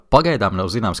pagaidām nav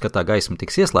zināms, ka tā gaisma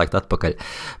tiks ieslēgta atpakaļ,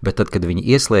 bet tad, kad viņi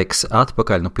ieslēgs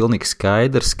atpakaļ, pilnīgi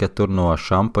skaidrs, ka tur no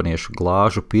šampaniešu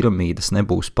glāžu piramīdas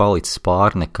nebūs palicis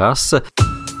pāri nekas.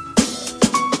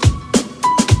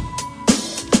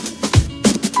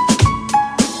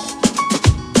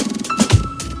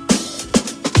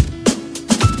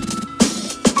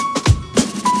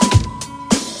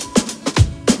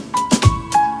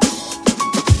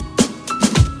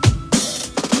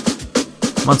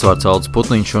 Mans vārds Aldis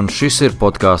Putniņš, un šis ir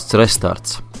podcasts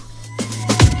Restarts.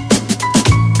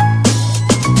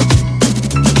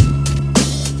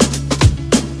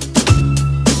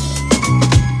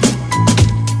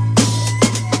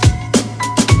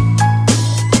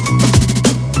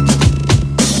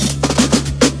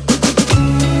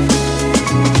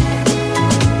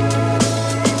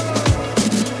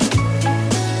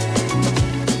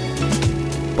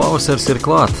 Pavasaris ir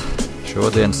klāt.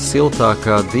 Šodien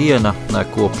siltākā diena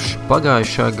kopš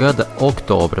pagājušā gada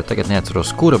oktobra. Tagad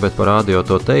neatceros kura, bet par rādio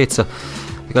to teica.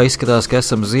 Tā izskatās, ka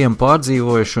esam ziemu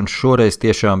pārdzīvojuši un šoreiz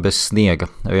tiešām bez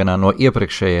sniega. Vienā no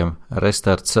iepriekšējiem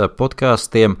Restarts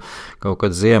podkāstiem kaut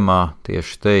kad ziemā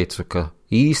tieši teicu, ka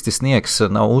īsti sniegs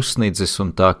nav uzsnidzis un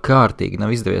tā kārtīgi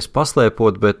nav izdevies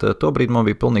paslēpot, bet tobrīd man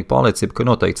bija pilnīgi pārliecība, ka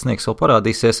noteikti sniegs vēl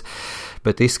parādīsies,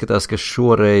 bet izskatās, ka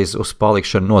šoreiz uz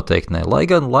palikšanu noteikti ne. Lai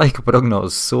gan laika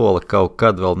prognozes sola kaut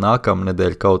kad vēl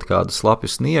nākamnedēļ kaut kādu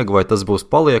slapju sniegu, vai tas būs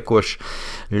paliekoši,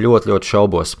 ļoti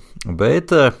šaubos.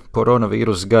 Bet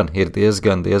koronavīrus gan ir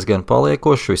diezgan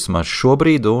paliekoši, vismaz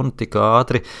šobrīd, un tik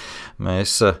ātri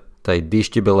mēs tai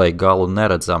dišķibelei galu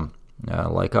neredzam.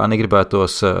 Lai kā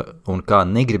negribētos un kā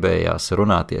negribējās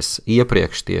runāties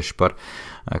iepriekš tieši par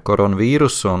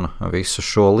koronavīrusu un visu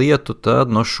šo lietu,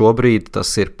 tad šobrīd tas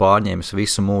ir pārņēmis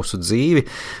visu mūsu dzīvi,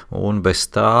 un bez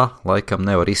tā laikam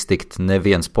nevar iztikt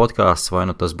neviens podkāsts, vai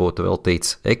tas būtu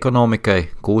veltīts ekonomikai,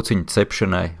 kūciņu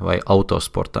cepšanai vai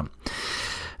autosportam.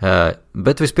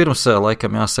 Bet vispirms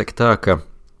laikam jāsaka tā, ka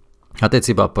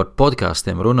attiecībā par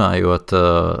podkāstiem runājot,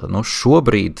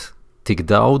 šobrīd tik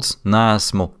daudz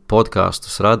neesmu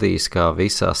podkāstus radījis kā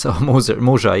visā savā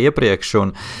mūžā iepriekš,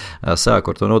 un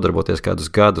sāku ar to nodarboties kādus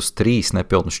gadus 3,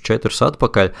 nepilnus 4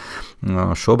 atpakaļ.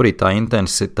 Šobrīd tā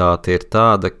intensitāte ir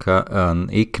tāda, ka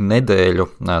ik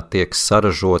nedēļu tiek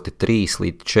saražoti 3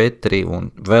 līdz 4, un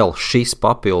vēl šis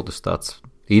papildus tāds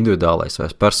individuālais vai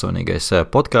personīgais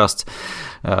podkāsts.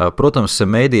 Protams,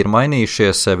 mēdī ir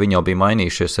mainījušies, viņi jau bija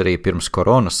mainījušies arī pirms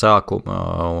korona sākuma,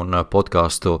 un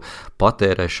podkāstu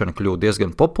patērēšana kļūst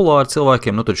diezgan populāra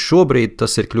cilvēkiem, tad šobrīd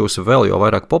tas ir kļūst vēl jau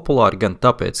vairāk populāri, gan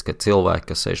tāpēc, ka cilvēki,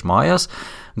 kas sēž mājās,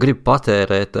 grib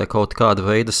patērēt kaut kādu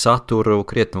veidu saturu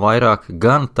krietni vairāk,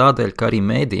 gan tādēļ, ka arī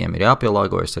mēdījiem ir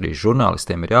jāpielāgojas, arī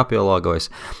žurnālistiem ir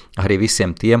jāpielāgojas, arī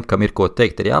visiem tiem, kam ir ko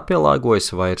teikt, ir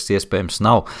jāpielāgojas, vairs iespējams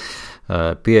nav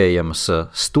pieejamas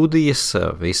studijas,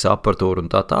 visa aparatūra un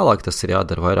tā tālāk, tas ir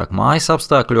jādara vairāk mājas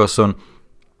apstākļos, un,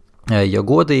 ja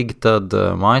godīgi, tad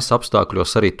mājas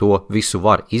apstākļos arī to visu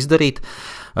var izdarīt.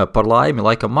 Par laimi,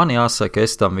 laikam man jāsaka,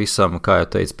 es tam visam, kā jau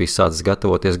teicu, biju sācis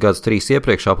gatavoties gadus 3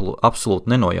 iepriekš, absolūti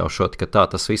nenojaušot, ka tā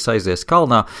tas viss aizies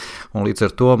kalnā, un līdz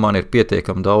ar to man ir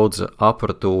pietiekami daudz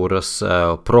aparatūras,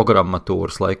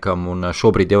 programmatūras, laikam, un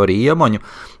šobrīd jau arī iemaņu,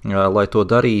 lai to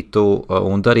darītu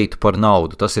un darītu par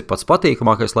naudu. Tas ir pats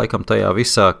patīkamākais, laikam, tajā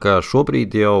visā, ka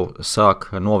šobrīd jau sāk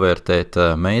novērtēt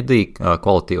mēdī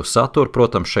kvalitīvu saturu.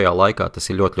 Protams, šajā laikā tas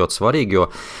ir ļoti svarīgi,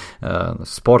 jo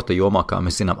sporta jomā, kā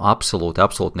mēs zinām,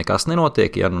 absolūti nekas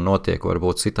nenotiek, ja notiek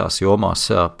varbūt citās jomās.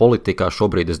 Politikā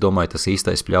šobrīd, es domāju, tas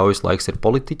īstais pļaujas laiks ir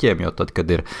politiķiem, jo tad, kad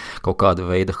ir kaut kāda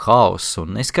veida haoss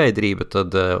un neskaidrība,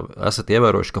 tad esat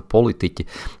ievērojuši, ka politiķi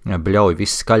bļauj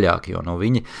visskaļāk, jo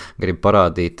viņi grib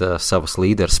parādīt savas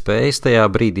līderu spējas tajā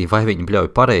brīdī, vai viņi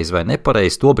bļauj pareizi vai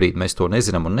nepareizi. Tobrīd mēs to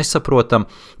nezinām un nesaprotam,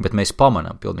 bet mēs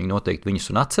pamanām pilnīgi noteikti viņus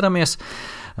un atceramies,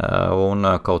 un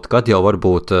kaut kad jau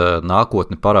varbūt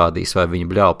nākotne parādīs, vai viņi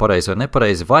bļauj pareizi vai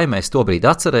nepareizi, vai mēs tobrīd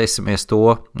atcerēsimies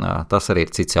to, tas arī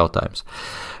ir cits jautājums.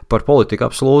 Par politiku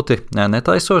absolūti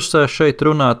netaisos šeit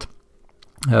runāt,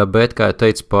 bet, kā jau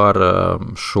teicu, par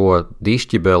šo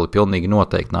dišķibeli pilnīgi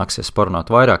noteikti nāksies parunāt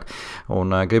vairāk,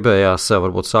 un gribējās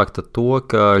varbūt sākt ar to,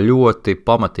 ka ļoti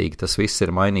pamatīgi tas viss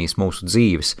ir mainījis mūsu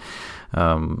dzīves.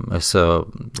 Es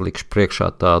likšu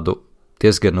priekšā tādu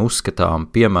diezgan uzskatām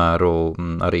piemēru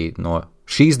arī no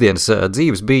šīs dienas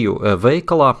dzīves biju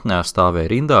veikalā,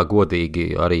 stāvēju rindā,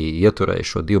 godīgi arī ieturēju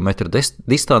šo 2 metru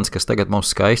distanci, kas tagad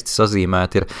mums skaisti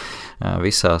sazīmēti ir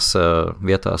visās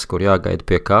vietās, kur jāgaida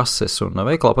pie kases, un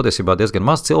veikalā patiesībā diezgan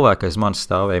maz cilvēku aiz manis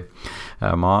stāvēja.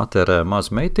 Māte ar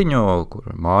mazu meitiņu,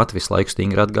 kur māte visu laiku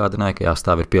stingri atgādināja, ka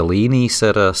jāstāv ir pie līnijas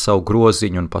ar savu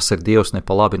groziņu un pasarg Dievs ne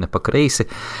pa labi, ne pa kreisi.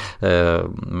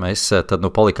 Mēs tad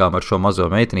palikām ar šo mazo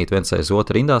meitenīti viens aiz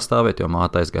otru rindā stāvēt, jo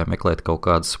māte aizgāja meklēt kaut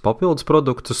kādus papildus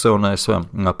produktus, un es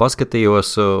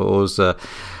paskatījos uz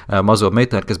mazo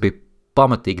meiteni, kas bija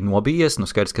pamatīgi nobijies,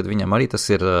 skaidrs, ka viņam arī tas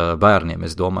ir bērniem,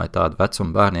 es domāju, tādu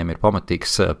vecumu bērniem ir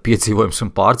pamatīgs piedzīvojums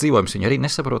un pārdzīvojums, viņi arī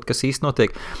nesaprot, kas īsti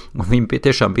notiek, un viņi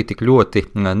tiešām bija tik ļoti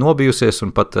nobijusies,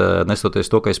 un pat nestoties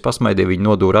to, ka es pasmaidīju, viņi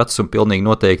nodūra acis, un pilnīgi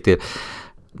noteikti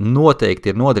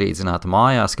ir nodrīdzināta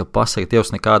mājās, ka pasaka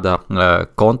Dievs nekādā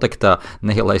kontaktā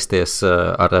neielaisties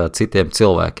ar citiem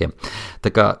cilvēkiem.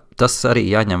 Tā kā tas arī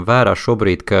jāņem vērā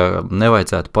šobrīd, ka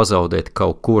nevajadzētu pazaudēt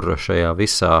kaut kur šajā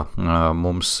visā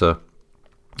mums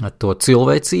to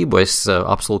cilvēcību. Es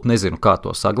absolūti nezinu, kā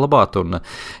to saglabāt, un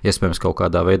iespējams kaut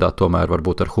kādā veidā tomēr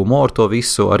varbūt ar humoru to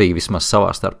visu arī vismaz savā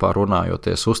starpā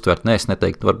runājoties uztvert. Es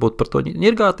neteiktu varbūt par to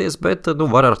ņirgāties, bet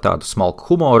var ar tādu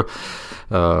smalku humoru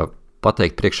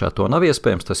pateikt priekšā to nav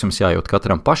iespējams, tas jums jājūt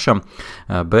katram pašam,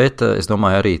 bet es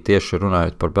domāju arī tieši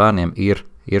runājot par bērniem ir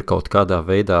kaut kādā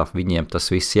veidā viņiem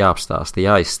tas viss jāapstāsta,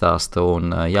 jāizstāsta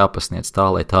un jāpasniedz tā,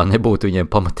 lai tā nebūtu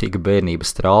viņiem pamatīga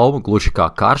bērnības trauma, gluži kā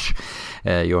karš,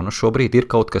 jo šobrīd ir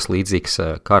kaut kas līdzīgs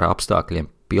kara apstākļiem,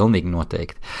 pilnīgi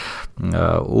noteikti.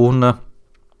 Un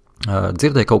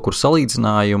dzirdēju kaut kur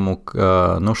salīdzinājumu,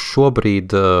 ka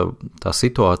šobrīd tā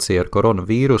situācija ar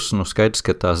koronavīrusu, skaidrs,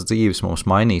 ka tās dzīves mums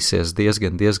mainīsies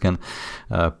diezgan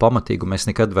pamatīgi, un mēs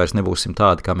nekad vairs nebūsim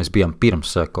tādi, kā mēs bijām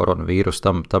pirms koronavīrusu,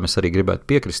 tam es arī gribētu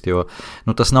piekrist, jo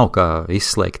tas nav kā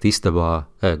izslēgt istabā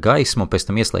gaismu, un pēc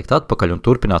tam ieslēgt atpakaļ un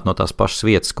turpināt no tās pašas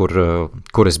vietas,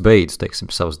 kur es beidzu, teiksim,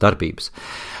 savas darbības.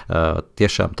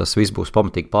 Tiešām tas viss būs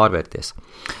pamatīgi pārvērties.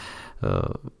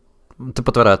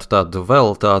 Tāpat varētu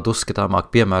vēl tādu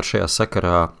uzskatāmāku piemēru šajā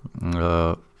sakarā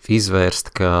izvērst,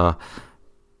 ka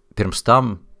pirms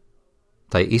tam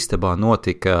tai istabā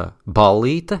notika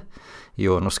ballīte,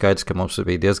 jo skaidrs, ka mums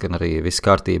bija diezgan arī viss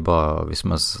kārtībā,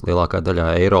 vismaz lielākā daļā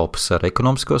Eiropas ar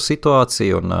ekonomisko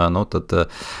situāciju, un tad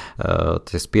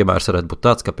tas piemērs varētu būt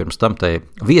tāds, ka pirms tam tai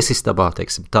viesistabā,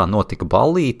 teiksim, tā notika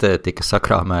ballīte, tika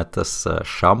sakrāmētas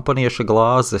šampanieša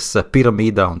glāzes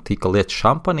piramīdā un tika lietas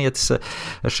šampanietis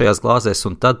šajās glāzēs,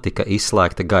 un tad tika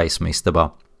izslēgta gaisma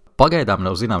istabā. Pagaidām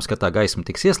nav zināms, ka tā gaisma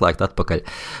tiks ieslēgta atpakaļ,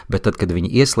 bet tad, kad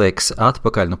viņi ieslēgs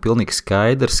atpakaļ, pilnīgi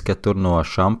skaidrs, ka tur no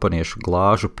šampaniešu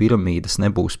glāžu piramīdas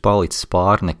nebūs palicis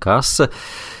pāri nekas.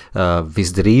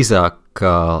 Visdrīzāk,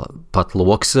 ka pat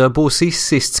loks būs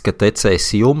izsists, ka tecēs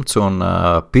jumts, un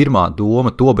pirmā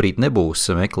doma tobrīd nebūs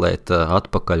meklēt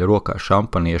atpakaļ rokā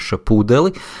šampanieša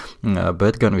pudeli,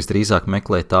 bet gan visdrīzāk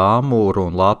meklēt āmuru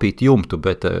un lāpīt jumtu,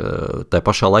 bet tā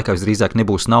pašā laikā visdrīzāk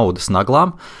nebūs naudas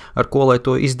naglām, ar ko lai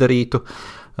to izdarītu,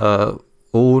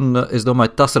 un es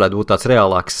domāju, tas varētu būt tāds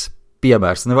reālāks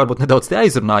piemērs. Varbūt nedaudz te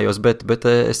aizrunājos, bet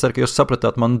es ceru, ka jūs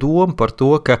sapratāt manu domu par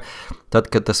to, ka tad,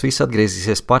 kad tas viss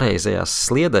atgriezīsies pareizajās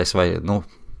sliedēs vai,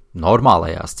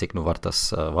 normālajās, cik var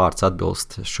tas vārds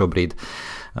atbilst šobrīd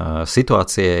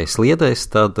situācijai sliedēs,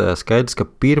 tad skaidrs, ka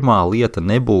pirmā lieta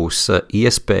nebūs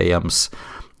iespējams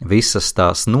visas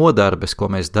tās nodarbes,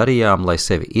 ko mēs darījām, lai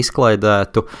sevi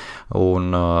izklaidētu,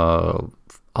 un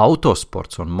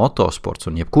autosports un motosports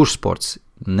un jebkurš sports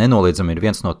nenoliedzami ir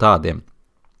viens no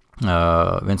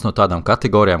tādām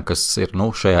kategorijām, kas ir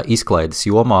šajā izklaides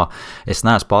jomā. Es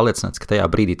neesmu pārliecināts, ka tajā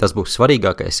brīdī tas būs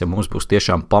svarīgākais, ja mums būs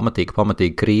tiešām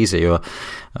pamatīga krīze, jo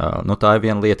tā ir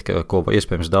viena lieta, ko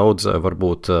iespējams daudz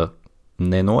varbūt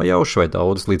nenojauš vai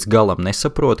daudz līdz galam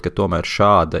nesaprot, ka tomēr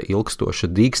šāda ilgstoša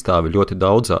dīkstāve ļoti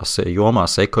daudzās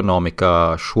jomās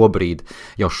ekonomikā šobrīd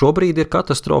ir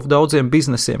katastrofa daudziem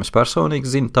biznesiem. Es personīgi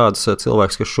zinu tādus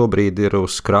cilvēkus, kas šobrīd ir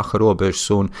uz kraha robežas,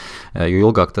 un jo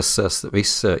ilgāk tas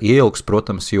viss ieilgs,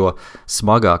 protams, jo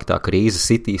smagāk tā krīze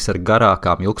sitīs ar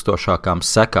garākām, ilgstošākām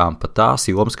sekām, pat tās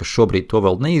jomas, kas šobrīd to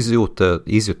vēl neizjūt,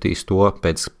 izjutīs to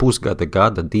pēc pusgada,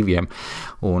 gada, 2,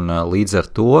 un līdz ar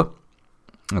to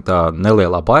tā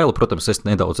nelielā baila, protams, es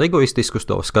nedaudz egoistiski uz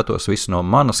to skatos, visu no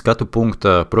mana skatu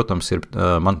punkta, protams, ir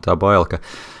man tā baila, ka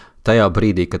tajā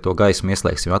brīdī, kad to gaismu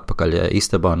ieslēgsim atpakaļ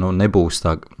istabā, nebūs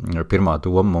tā pirmā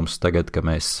doma mums tagad, ka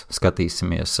mēs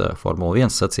skatīsimies Formula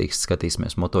 1 sacīksts,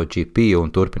 skatīsimies MotoGP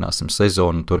un turpināsim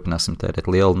sezonu, turpināsim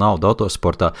tērēt lielu naudu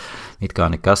autosportā, it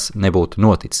kā nekas nebūtu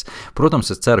noticis.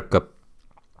 Protams, es ceru, ka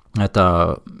tā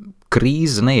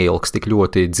krīze neilgs tik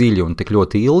ļoti dziļi un tik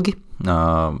ļoti ilgi,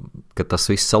 ka tas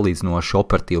viss salīdzinoši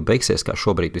operatīvi beigsies, kā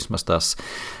šobrīd vismaz tās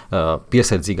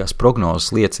piesardzīgās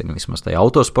prognozes liecina, vismaz tajā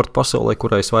autosporta pasaulē,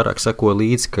 kurai es vairāk sekoju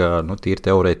līdzi, ka tīri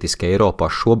teorētiski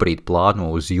Eiropā šobrīd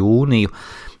plāno uz jūniju,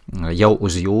 jau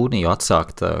uz jūniju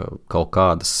atsākt kaut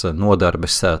kādas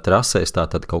nodarbes trasēs,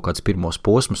 tātad kaut kāds pirmos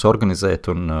posmus organizēt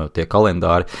un tie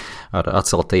kalendāri ar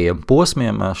atceltajiem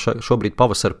posmiem. Šobrīd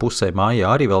pavasara pusē mājā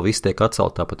arī vēl viss tiek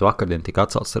atcelt, tāpat vakardien tika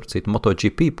atcelts ar citu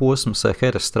MotoGP posmus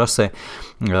Heres trasē,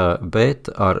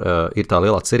 bet ir tā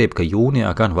lielā cerība, ka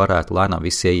jūnijā gan varētu lēnām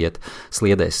visi ieiet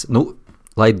sliedēs.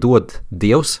 Lai dod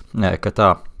Dievs, ka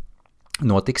tā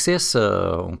notiksies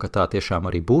un ka tā tiešām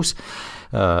arī būs,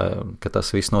 ka tas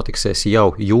viss notiksies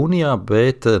jau jūnijā,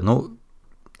 bet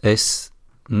es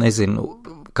nezinu,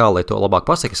 kā lai to labāk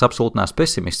pasaka, es absolūti neesmu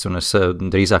pesimists un es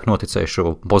drīzāk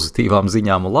noticēšu pozitīvām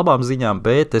ziņām un labām ziņām,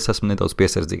 bet es esmu nedaudz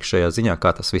piesardzīgs šajā ziņā,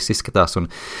 kā tas viss izskatās un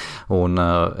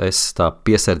es tā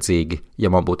piesardzīgi, ja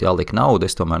man būtu jāliek naudu,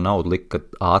 es tomēr naudu liku, ka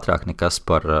ātrāk nekas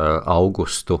par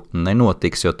augustu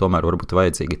nenotiks, jo tomēr varbūt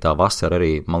vajadzīgi tā vasara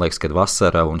arī, man liekas, kad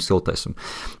vasara un siltais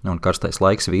un karstais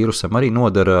laiks vīrusam arī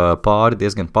nodara pāri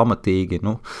diezgan pamatīgi,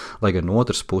 lai gan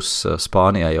otras puses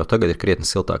Spānijā jau tagad ir krietni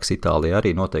siltāks, Itālijā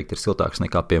arī noteikti ir siltāks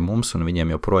nekā pie mums, un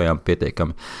viņiem joprojām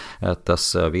pietiekami tas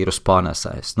vīrus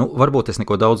pārnēsājas. Varbūt es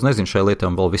neko daudz nezinu šai lietai,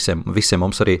 un vēl visiem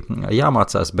mums arī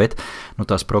jāmācās, bet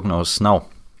tās prognozes nav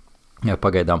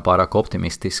pagaidām pārāk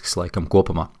optimistiskas laikam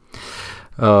kopumā.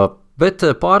 Bet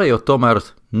pārējot tomēr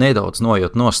nedaudz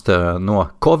nojot nost no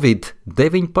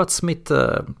Covid-19,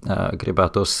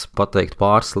 gribētos pateikt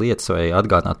pāris lietas vai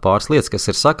atgādināt pāris lietas, kas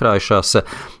ir sakrājušās.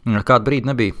 Kādu brīdi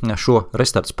nebija šo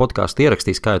Restarts podcastu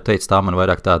ierakstījis, kā jau teicu, tā man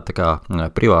vairāk tāda tā kā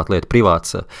privāta lieta,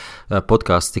 privāts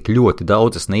podcasts, tik ļoti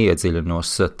daudz es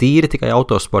neiedziļinos tīri tikai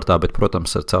autosportā, bet,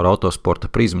 protams, caur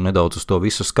autosporta prizmu nedaudz uz to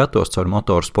visu skatos, caur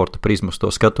motorsporta prizmu uz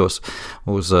to skatos,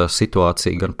 uz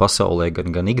situāciju gan pasaulē,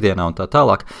 gan ikdienā un tā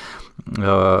tālāk.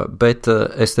 Bet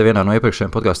es te vienā no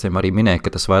iepriekšējiem podkastiem arī minēju,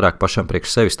 ka tas vairāk pašam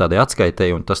priekš sevis tādai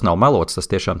atskaitēji, un tas nav melots, tas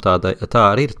tiešām tā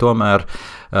arī ir. Tomēr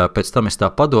pēc tam es tā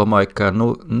padomāju, ka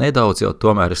nedaudz jau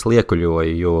tomēr es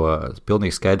liekuļoju, jo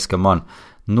pilnīgi skaidrs, ka man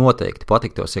noteikti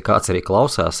patiktos, ja kāds arī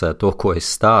klausās to, ko es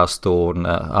stāstu, un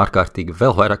ārkārtīgi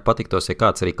vēl vairāk patiktos, ja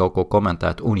kāds arī kaut ko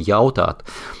komentētu un jautātu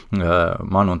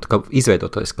man, un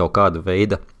izveidoties kaut kāda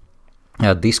veida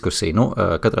diskusiju.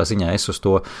 Katrā ziņā es uz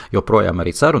to joprojām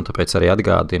arī ceru, un tāpēc arī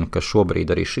atgādinu, ka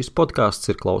šobrīd arī šis podcasts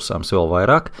ir klausāms vēl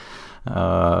vairāk.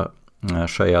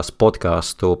 Šajās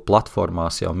podcastu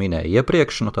platformās jau minēju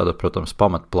iepriekš, tātad, protams,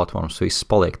 pamat platformas visas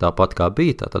paliek tāpat kā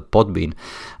bija, tātad Podbean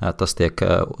tas tiek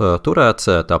turēts,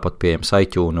 tāpat pieejams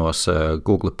iTunes,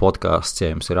 Google podcasts,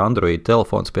 ja jums ir Android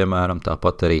telefons, piemēram,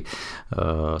 tāpat arī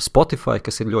Spotify,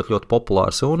 kas ir ļoti, ļoti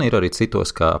populārs, un ir arī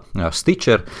citos kā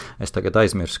Stitcher. Es tagad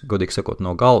aizmirsu, godīgi sakot,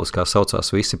 no galvas, kā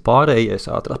saucās visi pārējie, es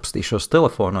ātri apstīšos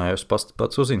telefonā, jo es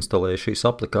pats uzinstalēju šīs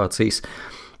aplikācijas.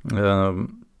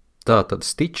 Tātad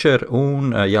Stitcher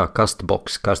un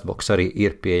Castbox. Castbox arī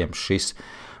ir pieejams šis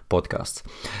podcasts.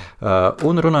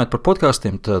 Un runājot par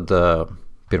podkastiem, tad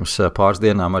pirms pāris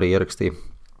dienām arī ierakstīju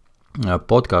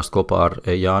podkāstu kopā ar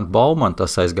Jānu Baumanu.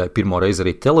 Tas aizgāja pirmo reizi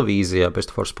arī televīzijā,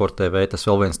 Best for Sport TV. Tas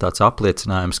vēl viens tāds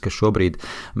apliecinājums, ka šobrīd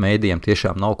mēdījiem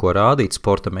tiešām nav ko rādīt,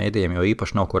 sporta mēdījiem jau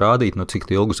īpaši nav ko rādīt, cik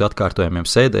ilgus atkārtojumiem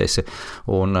sēdēsi,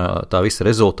 un tā visa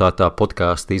rezultātā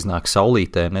podkāsti iznāk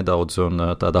saulītē nedaudz un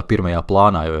tādā pirmajā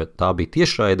plānā, jo tā bija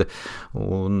tiešraide,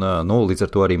 un līdz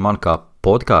ar to arī man kā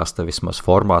podkāsta vismaz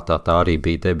formātā tā arī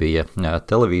bija debija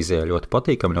televīzijā, ļoti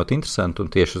patīkami, ļoti interesanti,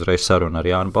 un tieši uzreiz saruna ar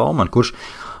Jānu Baumanu, kurš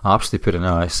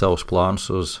apstiprināja savus plānus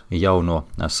uz jauno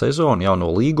sezonu, jauno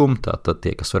līgumu. Tātad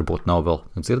tie, kas varbūt nav vēl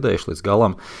dzirdējuši līdz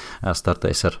galam,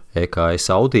 startēs ar EKS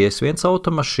Audi S1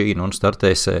 automašīnu un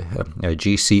startēs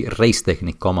GC Race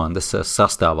Technique komandas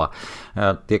sastāvā.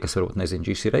 Tie, kas varbūt nezina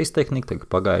GC Race Technique, tagad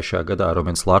pagājušajā gadā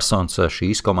Robins Larsons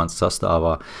šīs komandas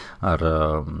sastāvā ar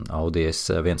Audi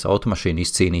S1 automašīnu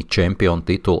izcīnīja čempionu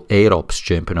titulu Eiropas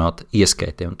čempionāta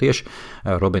ieskaitē. Un tieši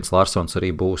Robins Larsons arī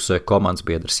būs komandas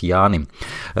biedrs Jānim.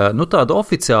 Tāda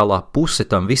oficiālā puse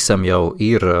tam visam jau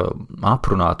ir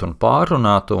aprunāta un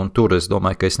pārrunāta, un tur es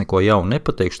domāju, ka es neko jaunu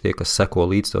nepateikšu, tie, kas seko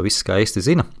līdz to visu skaisti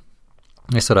zina.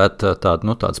 Es varētu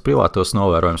tādus privātos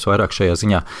novērojumus vairāk šajā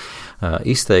ziņā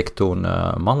izteikt, un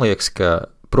man liekas, ka,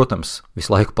 protams,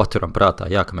 visu laiku paturam prātā,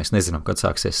 ka mēs nezinām, kad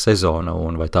sāksies sezona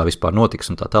un vai tā vispār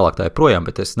notiks un tā tālāk tā ir projām,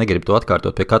 bet es negribu to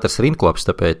atkārtot pie katras rinkopas,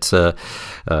 tāpēc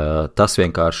tas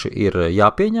vienkārši ir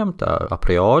jāpieņem tā a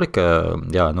priori, ka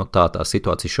tā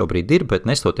situācija šobrīd ir, bet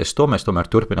nestoties to, mēs tomēr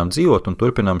turpinām dzīvot un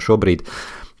turpinām šobrīd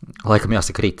Laikam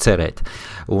jāsaka arī cerēt.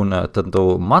 Un tad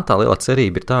man tā lielā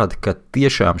cerība ir tāda, ka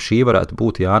tiešām šī varētu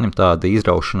būt Jānim tāda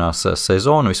izraušanās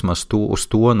sezona, vismaz uz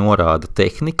to norāda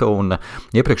tehnika, un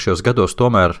iepriekšējos gados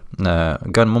tomēr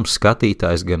gan mums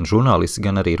skatītājs, gan žurnālists,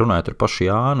 gan arī runājot ar pašu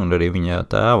Jānu un arī viņa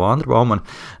tēvu Andru Baumanu,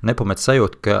 nepamet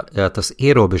sajūt, ka tas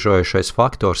ierobežojušais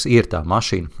faktors ir tā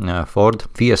mašīna, Ford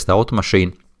Fiesta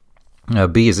automašīna,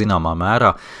 bija zināmā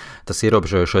mērā tas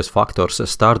ierobežojošais faktors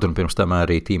Stard un pirms tam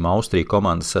arī Team Austrija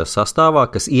komandas sastāvā,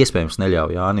 kas iespējams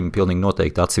neļauj Jānim pilnīgi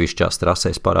noteikti atsevišķās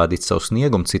trasēs parādīt savu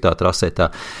sniegumu, citā trasē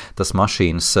tas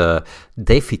mašīnas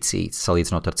deficīts,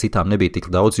 salīdzinot ar citām, nebija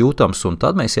tik daudz jūtams, un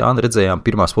tad mēs Jāni redzējām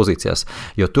pirmās pozīcijās,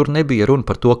 jo tur nebija runa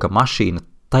par to, ka mašīna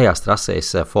tajās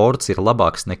trasēs Fords ir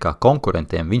labāks nekā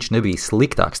konkurentiem, viņš nebija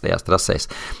sliktāks tajās trasēs.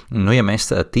 Nu, ja mēs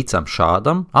ticam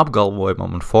šādam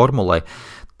apgalvojumam un formulai,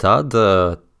 tad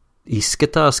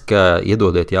izskatās, ka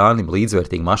iedodiet Jānim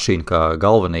līdzvērtīgu mašīnu kā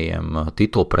galvenajiem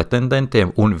titulu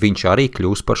pretendentiem, un viņš arī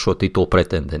kļūs par šo titulu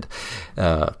pretendentu.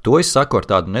 To es saku ar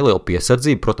tādu nelielu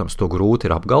piesardzību, protams, to grūti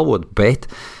ir apgalvot, bet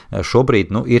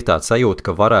šobrīd ir tāds sajūta,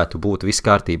 ka varētu būt viss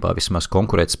kārtībā, vismaz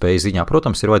konkurētspējas ziņā.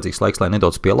 Protams, ir vajadzīgs laiks, lai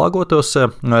nedaudz pielāgotos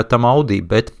tam Audi,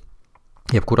 bet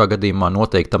jebkurā gadījumā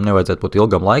noteikti tam nevajadzētu būt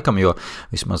ilgam laikam, jo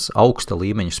vismaz augsta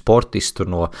līmeņa sportisti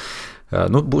tur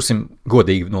būsim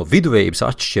godīgi, no viduvējības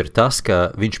atšķir tas, ka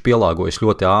viņš pielāgojas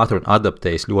ļoti ātri un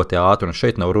adaptējas ļoti ātri, un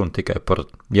šeit nav runa tikai par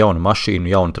jaunu mašīnu,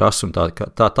 jaunu trasu un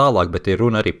tā tālāk, bet ir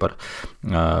runa arī par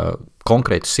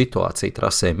konkrētu situāciju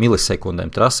trasē,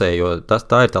 milisekundēm trasē, jo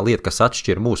tā ir tā lieta, kas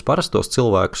atšķir mūsu parastos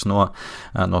cilvēkus no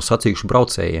sacīkšu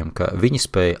braucējiem, ka viņi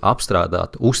spēja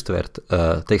apstrādāt, uztvert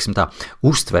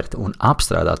un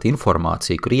apstrādāt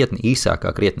informāciju krietni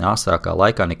īsākā, krietni ātrākā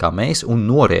laikā nekā mēs un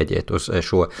norēģēt uz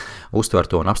šo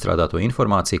uztverto un apstrādāto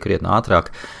informāciju krietni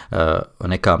ātrāk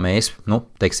nekā mēs,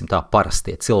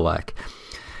 parastie cilvēki.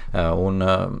 Un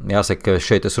jāsaka, ka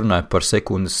šeit es runāju par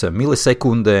sekundes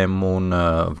milisekundēm un,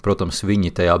 protams, viņi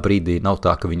tajā brīdī nav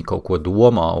tā, ka viņi kaut ko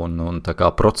domā un tā kā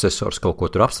procesors kaut ko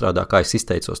tur apstrādā, kā es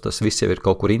izteicos, tas viss jau ir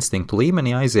kaut kur instinktu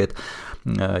līmenī aiziet,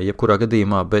 jebkurā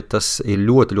gadījumā, bet tas ir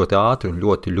ļoti, ļoti ātri un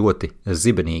ļoti, ļoti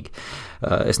zibenīgi.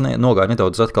 Es nogāju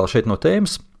nedaudz atkal šeit no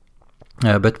tēmas,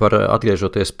 bet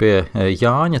atgriežoties pie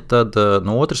Jāņa, tad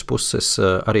no otras puses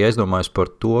arī aizdomājos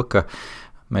par to, ka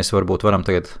mēs varbūt varam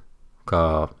tagad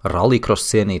kā rallycross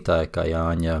cienītāji, kā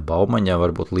Jāņa Baumaņa,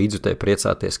 varbūt līdzjutēji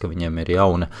priecāties, ka viņiem ir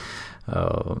jauna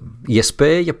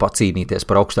iespēja pacīnīties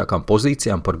par augstākām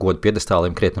pozīcijām, par godu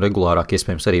piedestāliem krietni regulārāk,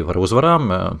 iespējams arī var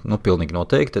uzvarām, pilnīgi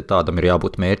noteikti, tādam ir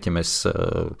jābūt mērķim,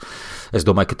 es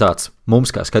domāju, ka tāds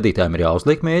mums kā skatītājiem ir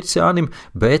jāuzliek mērķis Jānim,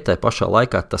 bet tai pašā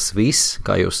laikā tas viss,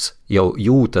 kā jūs jau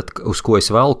jūtat, uz ko es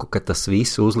velku, ka tas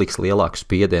viss uzliks lielāku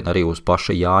spiedienu arī uz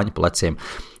paša Jāņa pleciem.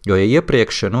 Jo, ja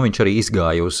iepriekš viņš arī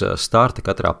izgāja uz starta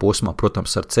katrā posmā,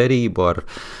 protams, ar cerību,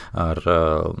 ar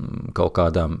kaut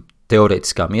kādām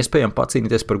teorētiskām iespējām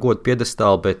pacīnīties par godu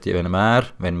piedestālu, bet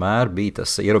vienmēr bija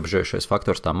tas ierobežojošais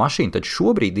faktors tā mašīna, tad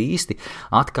šobrīd īsti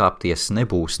atkāpties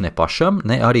nebūs ne pašam,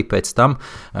 ne arī pēc tam,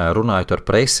 runājot ar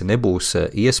presi, nebūs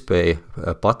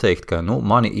iespēja pateikt, ka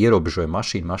mani ierobežoja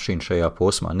mašīna šajā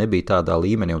posmā nebija tādā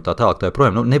līmenī un tā tālāk, tā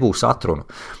joprojām, nebūs atrunu.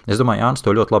 Es domāju, Jānis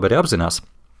to ļoti labi arī apzinās.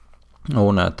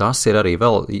 Un tas ir arī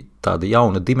vēl tāda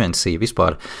jauna dimensija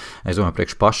vispār, es domāju,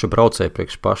 priekš paša braucēja,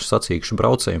 priekš paša sacīkšu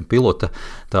braucēja un pilota,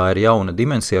 tā ir jauna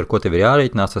dimensija, ar ko tev ir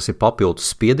jārēķinās, tas ir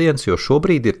papildus spiediens, jo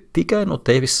šobrīd ir tikai no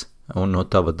tevis un no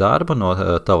tava darba, no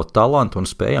tava talanta un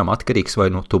spējām atkarīgs, vai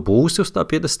tu būsi uz tā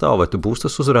piedestāla, vai tu būsi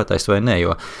tas uzvarētājs vai ne,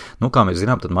 jo, kā mēs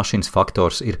zinām, tad mašīnas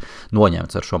faktors ir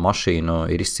noņemts. Ar šo mašīnu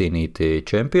ir izcīnīti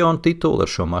čempionu tituli,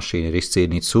 ar šo mašīnu ir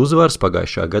izcīnīts uzvars,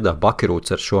 pagājušā gadā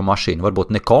Bakirūts ar šo mašīnu,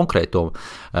 varbūt ne konkrēto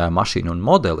mašīnu un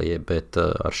modeli, bet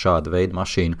ar šādu veidu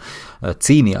mašīnu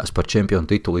cīnījās par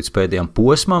čempionu titulu līdz pēdējām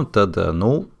posmam, tad,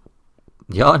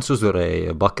 Jānis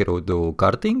uzvarēja Bakirūdu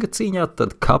kartinga cīņā,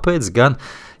 tad kāpēc gan,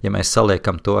 ja mēs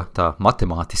saliekam to tā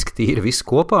matemātiski tīri visu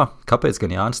kopā, kāpēc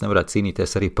gan Jānis nevarētu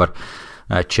cīnīties arī par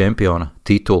čempiona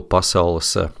titulu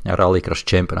pasaules rallycross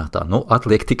čempionātā?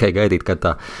 Atliek tikai gaidīt, kad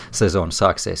tā sezona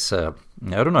sāksies.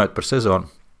 Runājot par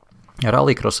sezonu,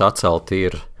 rallycross atcelti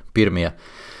ir pirmie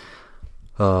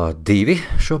divi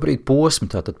šobrīd posmi,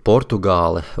 tātad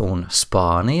Portugāle un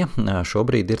Spānija.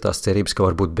 Šobrīd ir tās cerības, ka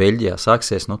varbūt Beļģijā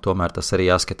sāksies, tomēr tas arī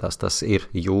jāskatās, tas ir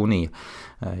jūnija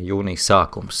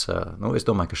sākums. Es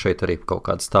domāju, ka šeit arī kaut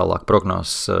kādas tālāk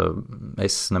prognozes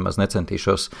es nemaz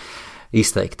necentīšos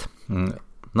izteikt.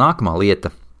 Nākamā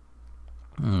lieta,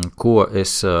 ko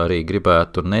es arī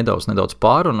gribētu nedaudz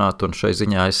pārunāt, un šai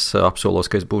ziņā es apsolos,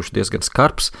 ka es būšu diezgan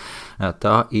skarbs,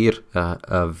 tās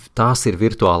ir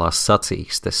virtuālās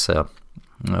sacīkstes.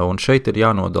 Un šeit ir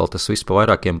jānodala tas viss pa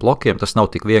vairākiem blokiem. Tas nav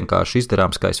tik vienkārši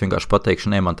izdarāms, kā es vienkārši pateikšu,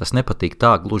 man tas nepatīk,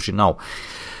 tā gluži nav.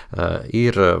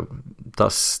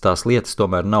 Tās lietas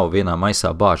tomēr nav vienā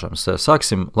maisā bāžams.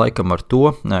 Sāksim laikam ar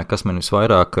to, kas man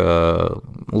visvairāk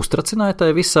uztracināja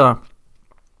tajā visā.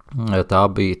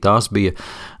 Tās bija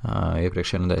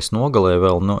iepriekšējā nedēļas nogalē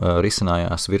vēl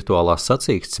risinājās virtuālās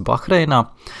sacīkstes Bahreinā.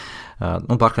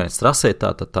 Bahreinas trasē,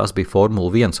 tās bija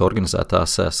Formula 1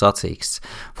 organizētās sacīkstes.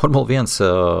 Formula 1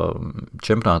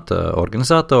 čempionāta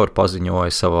organizatori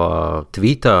paziņoja savā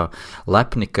tvītā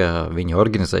lepni, ka viņi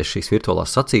organizēs šīs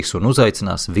virtuālās sacīkstes un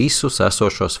uzaicinās visus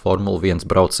esošos Formula 1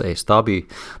 braucējus. Tā bija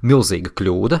milzīga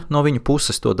kļūda no viņu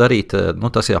puses to darīt.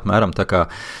 Tas ir apmēram tā kā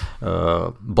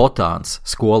Botāns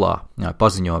skolā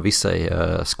paziņo visai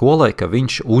skolai, ka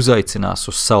viņš uzaicinās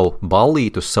uz savu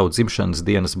ballīti, uz savu dzimšanas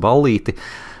dienas ballīti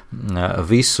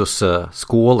visus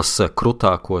skolas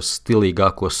krutākos,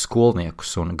 stilīgākos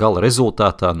skolniekus, un gala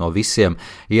rezultātā no visiem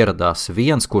ieradās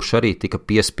viens, kurš arī tika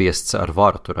piespiests ar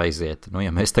varu tur aiziet.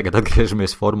 Ja mēs tagad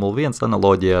atgriežamies Formula 1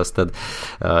 analoģijās, tad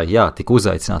tika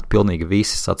uzaicināti pilnīgi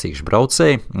visi sacīkšu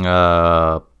braucēji.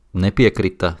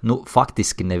 Nepiekrita,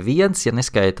 faktiski neviens, ja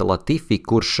neskaita Latifi,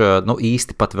 kurš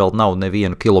īsti pat vēl nav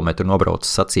nevienu kilometru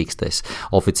nobraucis sacīkstēs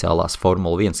oficiālās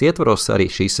Formula 1 ietvaros,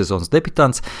 arī šīs sezonas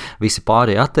debitants. Visi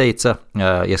pārējie atteica,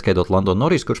 ieskaidot Lando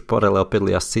Norris, kurš paralēli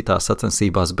piedalījās citās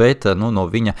sacensībās, bet no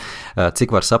viņa,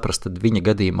 cik var saprast, tad viņa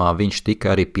gadījumā viņš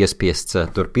tika arī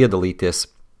piespiests tur piedalīties.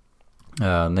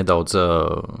 Nedaudz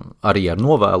arī ar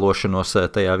novēlošanos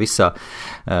tajā visā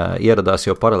ieradās,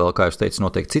 jo paralēli, kā jūs teicu,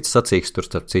 noteikti cits sacīks, tur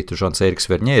starp citu Žans Eriks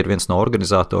Verņē ir viens no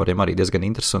organizatoriem, arī diezgan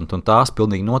interesanti, un tās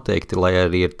pilnīgi noteikti, lai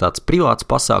arī ir tāds privāts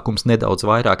pasākums nedaudz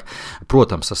vairāk,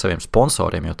 protams, ar saviem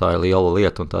sponsoriem, jo tā ir liela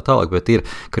lieta un tā tālāk, bet ir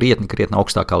krietni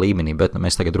augstākā līmenī, bet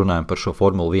mēs tagad runājam par šo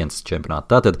Formula 1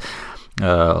 čempionātu. Tātad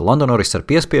Lando Norris ar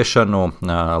piespiešanu,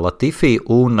 Latifi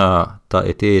un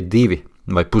tie ir divi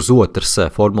vai pusotrs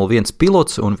Formula 1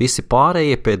 pilots, un visi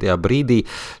pārējie pēdējā brīdī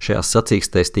šajās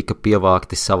sacīkstēs tika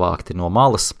savākti no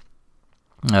malas,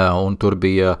 un tur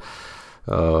bija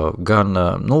gan,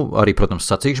 arī, protams,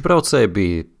 sacīkšu braucēji,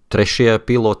 bija trešie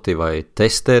piloti vai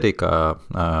testeri, kā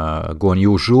Guan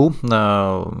Yu Zhu,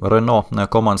 Renault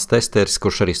komandas testeris,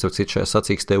 kurš arī šajā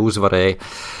sacīkstē uzvarēja,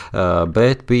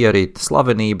 bet bija arī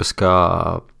slavenības, kā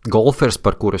golfers,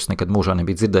 par kuru es nekad mūžā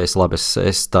nebiju dzirdējis. Labi,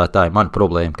 tā ir mana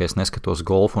problēma, ka es neskatos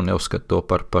golfu un neuzskatu to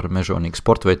par mežonīgu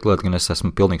sporta veidu, lai gan es esmu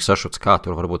pilnīgi sašuts, kā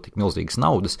tur var būt tik milzīgas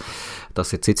naudas.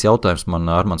 Tas ir cits jautājums. Man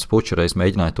Armands Pučereiz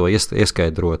mēģināja to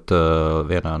ieskaidrot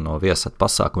vienā no viesat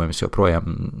pasākumiem.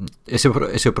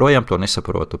 Es joprojām to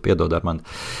nesaprotu, piedod Armand.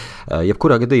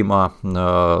 Jebkurā gadījumā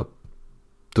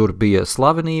tur bija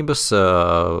slavenības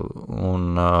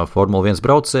un Formula 1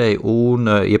 braucēji un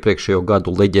iepriekšējo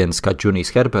gadu leģendas kā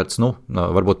Džonijs Herberts,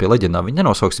 varbūt pie leģendām viņi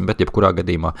nenosauksim, bet jebkurā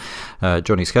gadījumā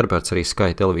Džonijs Herberts arī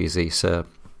Sky televīzijas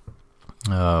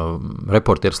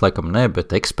reportieris laikam ne, bet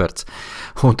eksperts.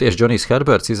 Un tieši Džonijs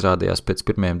Herberts izrādījās pēc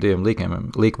pirmajiem 2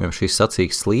 līkumiem šīs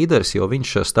sacīkstes līderis, jo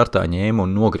viņš startā ņēma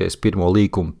un nogriez pirmo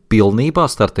līkumu pilnībā,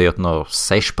 startējot no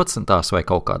 16. vai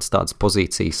kaut kādas tādas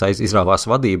pozīcijas, izrāvās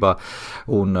vadībā,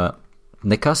 un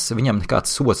viņam nekāds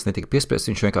sots netika piespiests,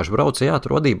 viņš vienkārši brauca,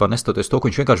 tur vadībā, nestoties to,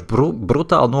 ka viņš vienkārši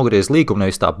brutāli nogriez līkumu,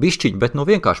 nevis tā bišķiņ, bet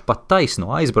vienkārši pat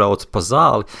taisno aizbrauca pa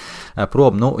zāli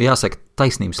prom, jāsaka,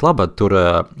 taisnības labad, tur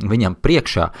viņam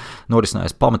priekšā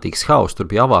norisinājās pamatīgs hauss, tur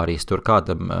bija avārijas, tur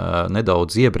kādam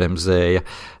nedaudz iebremzēja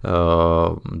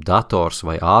dators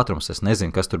vai ātrums, es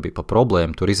nezinu, kas tur bija pa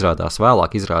problēmu, tur izrādījās,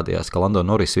 ka Lando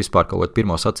Norris vispār kaut kādu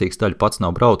pirmo sacīkstu daļu pats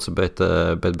nav brauca, bet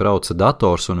brauca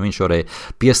dators, un viņš varēja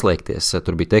pieslēgties,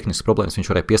 tur bija tehnisks problēmas, viņš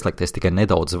varēja pieslēgties tikai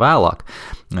nedaudz vēlāk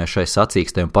šai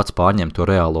sacīkstē un pats pārņemt to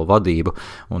reālo vadību,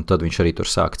 un tad viņš arī tur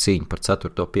sāka cīņu par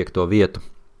 4. 5. vietu.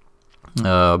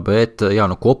 Bet,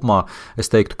 kopumā es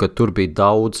teiktu, ka tur bija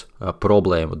daudz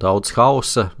problēmu, daudz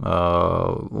hausa,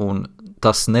 un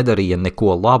tas nedarīja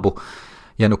neko labu.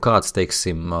 Ja kāds,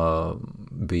 teiksim,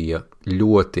 bija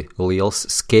ļoti liels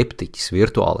skeptiķis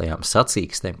virtuālajām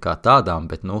sacīkstēm kā tādām,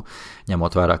 bet,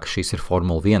 ņemot vērā, ka šīs ir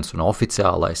Formula 1 un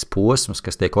oficiālais posms,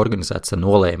 kas tiek organizēts ar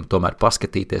nolēmu, tomēr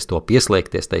paskatīties to,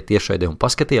 pieslēgties tai tiešraidē un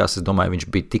paskatījās, es domāju, viņš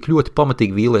bija tik ļoti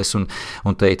pamatīgi vīlies un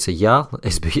teica, jā,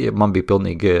 man bija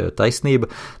pilnīgi taisnība,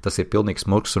 tas ir pilnīgs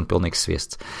murks un pilnīgs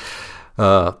sviests.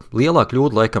 Lielā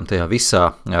kļūda laikam tajā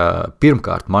visā,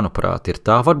 pirmkārt, manuprāt, ir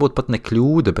tā, varbūt pat ne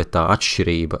kļūda, bet tā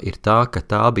atšķirība ir tā, ka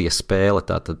tā bija spēle,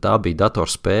 tā bija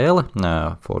datorspēle,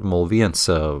 Formula 1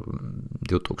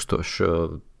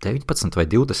 2019 vai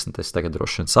 20, es tagad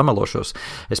droši vien samelošos,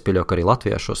 es pieļauju, ka arī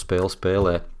Latvijā šo spēli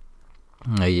spēlē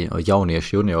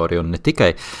jaunieši, juniori un ne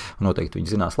tikai, noteikti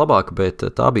viņi zinās labāk, bet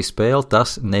tā bija spēle,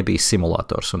 tas nebija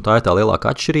simulators, un tā ir tā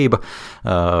lielākā atšķirība,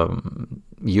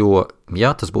 jo,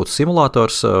 ja tas būtu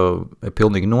simulators,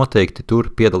 pilnīgi noteikti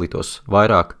tur piedalītos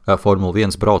vairāk Formula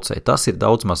 1 braucēji. Tas ir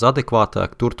daudz maz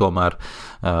adekvātāk, tur tomēr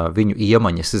viņu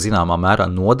iemaņas zināmā mērā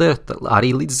noder,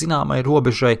 arī līdz zināmai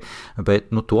robežai,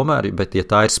 bet ja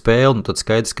tā ir spēle, tad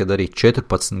skaidrs, ka arī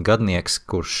 14 gadnieks,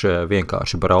 kurš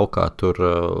vienkārši braukā tur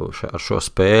ar šo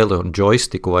spēli un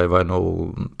joystiku vai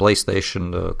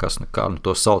PlayStation, kā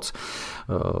to sauc,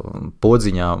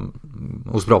 podziņā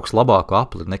uzbrauks labāku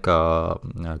apli nekā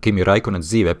Kimi Raikkonens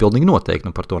dzīvē, pilnīgi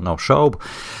noteikti, par to nav šaubu.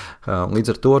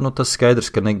 Līdz ar to tas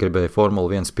skaidrs, ka negribēja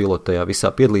Formula 1 piloti tajā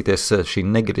visā piedalīties,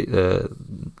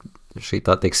 šī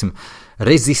tā, teiksim,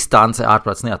 rezistance,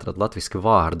 ārprāts neatrada latviski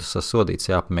vārdus,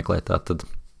 sodīts jāpameklē tā tad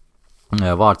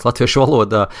vārds latviešu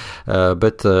valodā,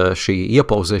 bet šī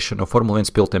iepauzēšana no Formula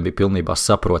 1 pilotiem bija pilnībā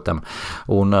saprotama.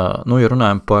 Un, ja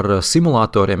runājam par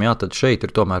simulatoriem, tad šeit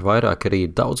ir tomēr vairāk arī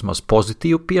daudz maz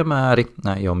pozitīvu piemēri,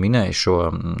 jau minēju šo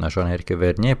Jean-Éric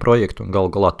Vergne projektu, un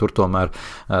galā tur tomēr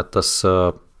tas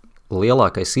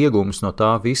lielākais iegūms no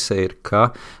tā visa ir, ka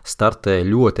startē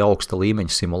ļoti augsta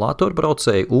līmeņa simulātoru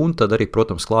braucēji, un tad arī,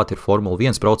 protams, klāt ir Formula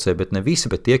 1 braucēji, bet ne visi,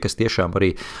 bet tie, kas tiešām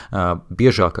arī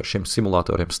biežāk ar šiem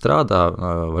simulatoriem strādā,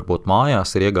 varbūt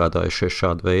mājās ir iegādājušies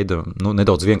šādu veidu,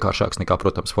 nedaudz vienkāršāks nekā,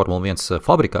 protams, Formula 1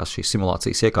 fabrikās šīs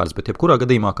simulācijas iekārtas, bet jebkurā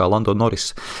gadījumā, kā Lando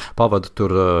Norris pavada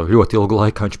tur ļoti ilgu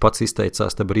laiku, viņš pats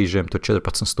izteicās, te brīžiem tur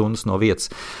 14 stundas no vietas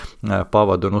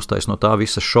pavada un uztais no tā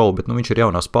visa šovu, bet viņš ir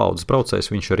jaunās paudzes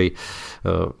braucējs, viņš arī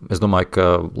es domāju, ka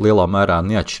lielā mērā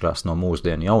neatšķirās no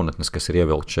mūsdienu jaunatnes, kas ir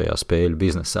ievilkt šajā spēļu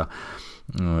biznesā.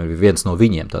 Viens no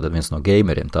viņiem, tātad viens no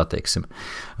gameriem, tā teiksim.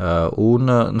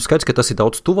 Un skaidrs, ka tas ir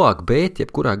daudz tuvāk, bet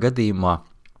jebkurā gadījumā,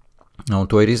 un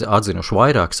to ir atzinuši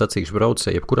vairāk sacīkšu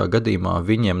braucēji, jebkurā gadījumā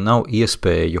viņiem nav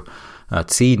iespēju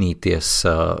cīnīties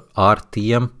ar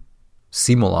tiem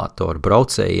simulātoru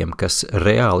braucējiem, kas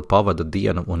reāli pavada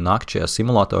dienu un nakti šajā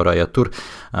simulatorā, ja tur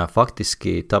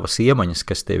faktiski tavas iemaņas,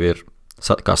 kas tev ir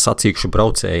kā sacīkšu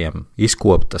braucējiem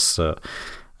izkoptas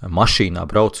mašīnā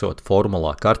braucot,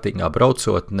 formulā, kartīgā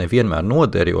braucot, nevienmēr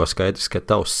noder, jo skaidrs, ka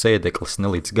tavs sēdeklis ne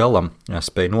līdz galam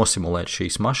spēj nosimulēt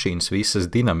šīs mašīnas, visas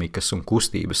dinamikas un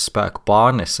kustības, spēku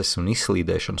pārneses un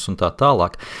izslīdēšanas un tā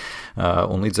tālāk.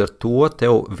 Un līdz ar to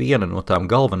tev viena no tām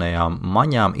galvenajām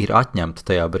maņām ir atņemta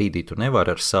tajā brīdī. Tu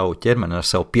nevari ar savu ķermeni, ar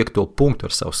savu piekto punktu,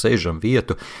 ar savu sēžam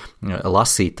vietu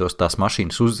lasīt tās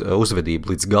mašīnas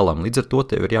uzvedību līdz galam. Līdz ar to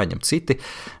tev ir jāņem citi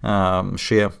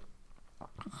šie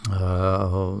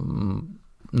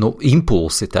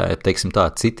impulsi, teiksim tā,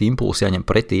 citi impulsi jāņem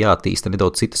pretī, jātīsta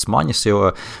nedaudz citas maņas,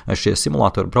 jo šie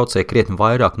simulātori braucēji krietni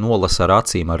vairāk nolasa ar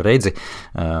acīm, ar redzi,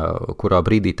 kurā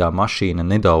brīdī tā mašīna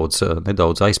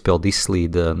nedaudz aizpeld,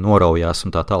 izslīd, noraujās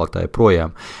un tā tālāk tā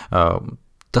projām.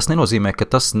 Tas nenozīmē, ka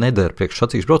tas neder priekš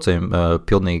sacīkšu braucējiem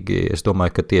pilnīgi, es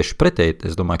domāju, ka tieši pretēji,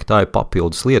 es domāju, ka tā ir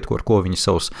papildus lieta, ar ko viņi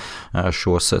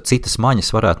šos citas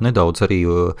maņas varētu nedaudz arī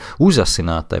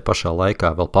uzasināt, tai pašā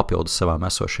laikā vēl papildus savām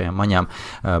esošajām maņām,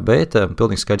 bet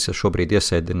pilnīgi skaidrs, ka šobrīd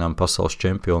iesēdinām pasaules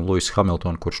čempionu Lewisu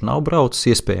Hamiltonu, kurš nav braucis,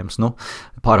 iespējams,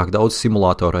 pārāk daudz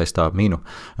simulātoru aiz tā minu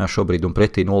šobrīd un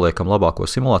pretī noliekam labāko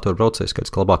simulātoru braucējs,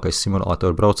 skaidrs, ka labākais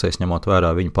simulātoru braucējs, ņemot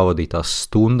vērā viņa pavadītās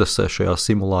stundas šajā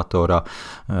simulātorā,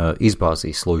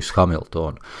 izbāzīs Lewisu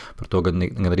Hamiltonu. Par to gan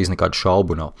arī nekādu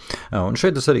šaubu nav. Un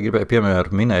šeit es arī gribēju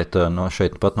piemēru minēt,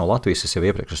 šeit pat no Latvijas, es jau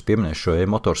iepriekš pieminēju šo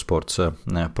e-motorsports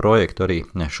projektu, arī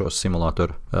šo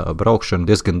simulātoru braukšanu,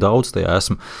 diezgan daudz tajā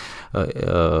esmu.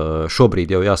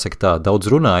 Šobrīd jau jāsaka tā, daudz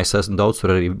runājis, esmu daudz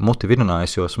tur arī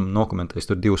motivinājis, jo esmu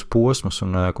dokumentējis tur 2 posmus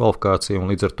un kvalifikāciju,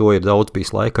 un līdz ar to ir daudz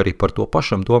bijis laika arī par to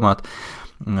pašam domāt.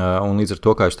 Un līdz ar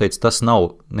to, kā jūs teicat,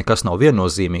 nekas nav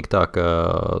viennozīmīgi tā, ka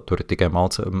tur ir tikai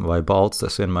malts vai balts,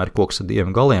 tas vienmēr ir koks ar diviem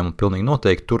galiem, un pilnīgi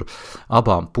noteikti tur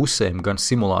abām pusēm, gan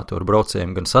simulātoru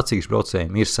braucējiem, gan sacīkšu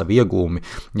braucējiem ir savi iegūmi,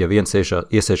 ja viens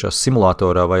iesēžās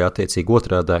simulātorā vai attiecīgi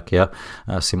otrādāk, ja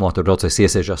simulātoru braucējs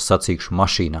iesēžās sacīkšu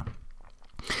mašīnā.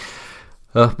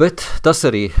 Bet tas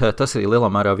arī lielā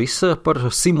mērā viss par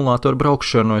simulātoru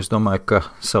braukšanu. Es domāju, ka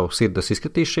savu sirdas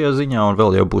izskatīs šajā ziņā un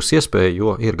vēl jau būs iespēja,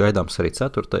 jo ir gaidāms arī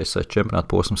 4.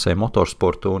 čempionāta posms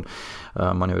motorsportu un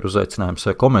man jau ir uzaicinājums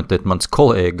komentēt mans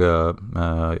kolēga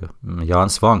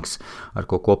Jānis Vanks, ar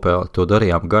ko kopā to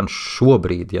darījām gan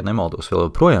šobrīd, ja nemaldos, vēl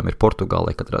joprojām ir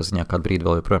Portugālē, katrā ziņā kādu brīdi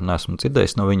vēl joprojām neesmu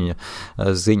dzirdējis no viņa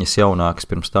ziņas jaunākas,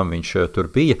 pirms tam viņš tur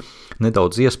bija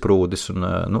nedaudz iesprūdis un,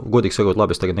 godīgi sakot,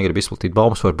 labi, es tagad negribu izplatīt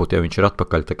baumas, varbūt, ja viņš ir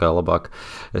atpakaļ, tā kā labāk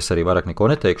es arī vairāk neko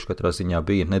neteikšu, katrā ziņā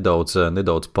bija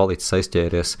nedaudz palicis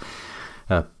aizķēries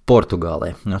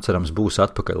Portugālē, cerams būs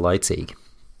atpakaļ laicīgi.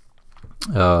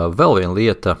 Vēl viena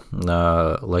lieta,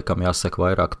 laikam jāsaka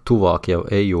vairāk tuvāk jau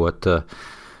ejot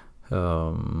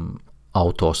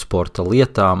autosporta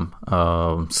lietām.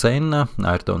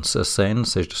 Ayrtons Senna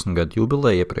 60 gadu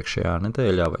jubileja iepriekšējā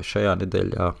nedēļā vai šajā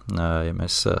nedēļā, ja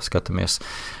mēs skatāmies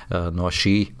no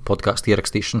šī podkāsta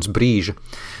ierakstīšanas brīža,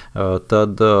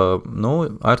 tad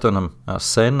Ayrtonam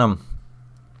Sennam,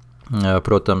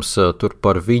 protams, tur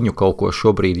par viņu kaut ko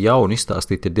šobrīd jaunu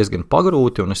izstāstīt ir diezgan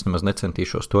pagrūti, un es nemaz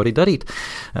necentīšos to arī darīt.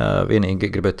 Vienīgi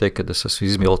gribēju teikt, ka es esmu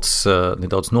izmilcis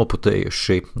nedaudz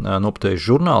noputējuši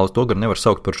žurnālu. To gan nevar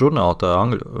saukt par žurnālu, tā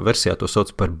angļu versijā to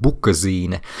sauc par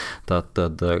bukazīne,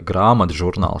 tātad grāmata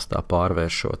žurnāls tā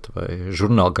pārvēršot, vai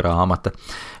žurnāla grāmata.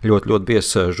 Ļoti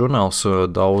bies žurnāls,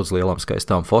 daudz lielām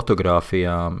skaistām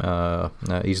fotogrāfijām,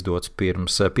 izdots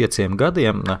pirms 5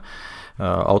 gadiem.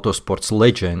 Autosports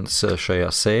Legends šajā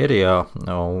sērijā,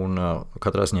 un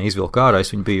katrā ziņā izvilka ārā.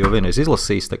 Es viņu biju jau vienreiz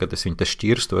izlasījis, tagad es viņu te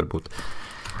šķirstu, varbūt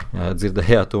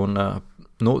dzirdējāt, un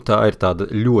tā ir tāda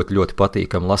ļoti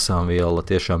patīkama lasāmviela,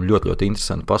 tiešām ļoti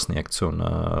interesanti pasniegts, un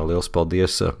liels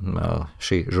paldies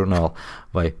šī žurnāla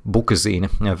vai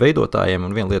bukazīne veidotājiem.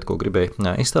 Un viena lieta, ko gribēju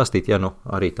izstāstīt, ja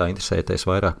arī tā interesēties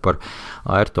vairāk par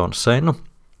Ayrtonu Sennu,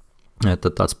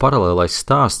 tad tāds paralēlais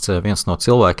stāsts, viens no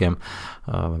cilvēkiem,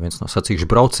 viens no sacīkšu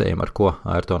braucējiem, ar ko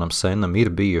Ayrtonam Sennam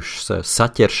ir bijušas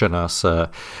saķeršanās,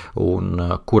 un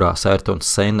kurās Ayrtons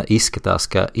Senna izskatās,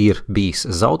 ka ir bijis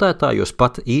zaudētājos,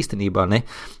 pat īstenībā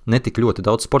ne tik ļoti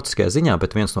daudz sportiskajā ziņā,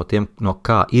 bet viens no tiem, no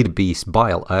kā ir bijis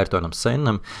bail Ayrtonam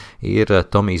Sennam, ir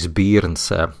Tomijs Bīrns.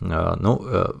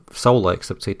 Savulaik,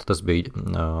 starp citu, tas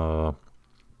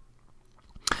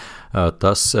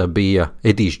bija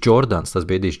Edijs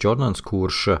Jordans,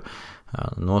 kurš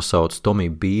nosauc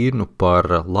Tomiju Bīrnu par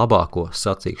labāko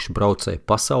sacīkšu braucēju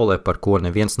pasaulē, par ko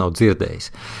neviens nav dzirdējis.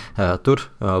 Tur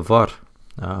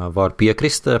var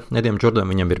piekrist Edijam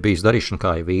Jordanam, viņam ir bijis darīšana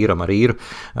kā jau vīram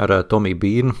ar Tomiju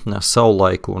Bīrnu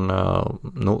savulaik, un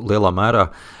lielā mērā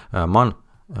man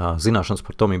zināšanas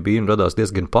par Tomiju Bīrnu radās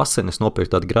diezgan pasen. Es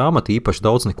nopirku tādu grāmatu, īpaši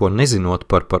daudz neko nezinot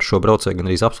par šo braucēju, gan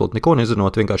arī absolūti neko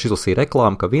nezinot, vienkārši izlasīju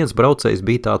reklāmu, ka viens braucējs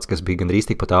bija tāds, kas bija gandrīz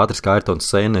tikpat ātrs kā Ayrtons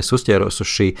Senna. Es uzķēros uz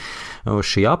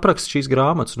šī apraksta šīs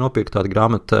grāmatas, nopirku tādu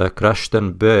grāmatu Crashed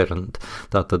and Burned,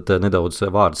 tātad nedaudz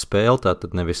vārdu spēle,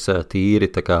 tātad nevis tīri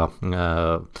tā kā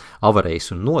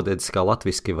avarējis un nodedzis, kā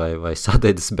latviski vai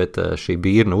sadedzis, bet šī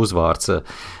Bīrna uzvārds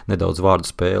nedaudz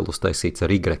vārdu spēle uztaisīts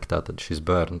ar Y, tātad šis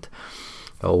Burned.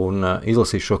 Un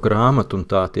izlasīju šo grāmatu, un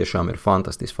tā tiešām ir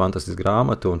fantastiska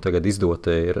grāmata, un tagad izdota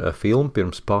ir filma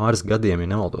pirms pāris gadiem, ja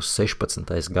nemaldos 16.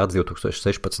 gads,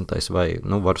 2016. vai,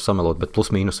 varu samelot, bet plus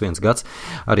mīnus 1 gads,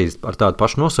 arī ar tādu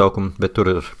pašu nosaukumu, bet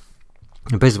tur ir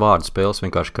bez vārdu spēles,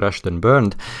 vienkārši Crashed and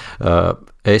Burned.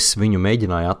 Es viņu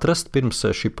mēģināju atrast pirms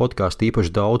šī podkāsta, īpaši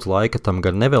daudz laika tam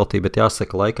gan neveltīju, bet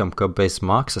jāsaka laikam, ka bez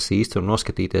maksas īsti un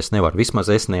noskatīties nevar.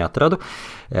 Vismaz es neatradu.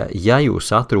 Ja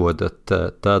jūs atrodat,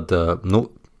 tad,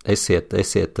 esiet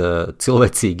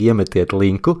cilvēcīgi, iemetiet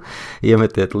linku,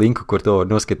 kur to var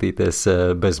noskatīties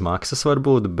bez maksas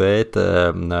varbūt, bet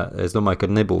es domāju,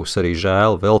 ka nebūs arī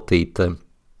žēl veltīt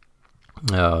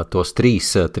tos 3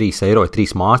 eiro,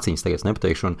 3 mārciņas, tagad es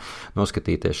nepateikšu, un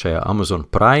noskatīties šajā Amazon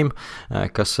Prime,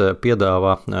 kas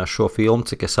piedāvā šo filmu,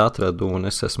 cik es atradu, un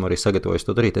es esmu arī sagatavojis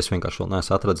to darīt. Es vienkārši vēl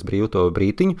neesmu atradis brīvu to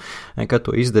brītiņu, kad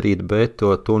to izdarīt, bet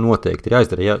to noteikti ir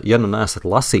jāizdara. Ja neesat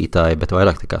lasītāji, bet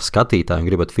vairāk tā kā skatītāji un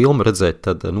gribat filmu redzēt,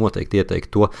 tad noteikti ieteiktu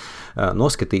to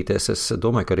noskatīties. Es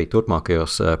domāju, ka arī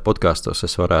turpmākajos podkāstos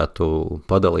es varētu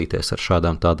padalīties ar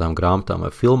šādām tādām grāmatām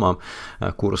vai filmām,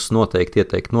 kuras noteikti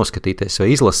ieteiktu noskatīties vai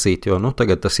izlasīt, jo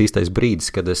tagad tas īstais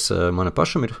brīdis, kad man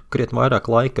pašam ir krietni vairāk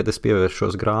laika, kad es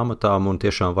pievēršos grāmatām un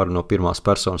tiešām varu no pirmās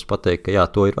personas pateikt, ka jā,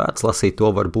 to ir vērts lasīt, to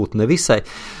varbūt nevisai,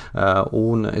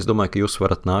 un es domāju, ka jūs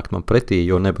varat nākt man pretī,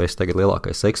 jo nebeiz tagad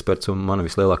lielākais eksperts un mana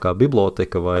vislielākā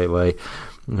biblioteka vai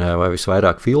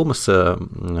visvairāk filmas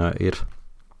ir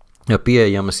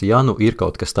pieejamas, ja ir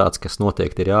kaut kas tāds, kas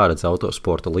noteikti ir jāredz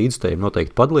autosporta līdzstājiem,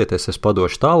 noteikti padalieties, es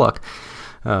padošu tālāk.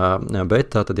 Bet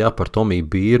tātad par Tomiju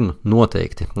Bīrnu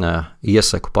noteikti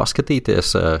iesaku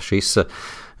paskatīties. Šis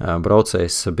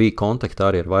braucējs bija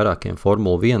kontaktā arī ar vairākiem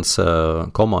Formula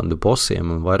 1 komandu bosiem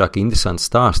un vairāk interesanti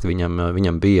stāsti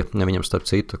viņam starp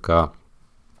citu, kā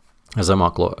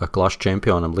zemāko klašu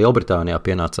čempionam Lielbritānijā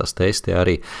pienācās testi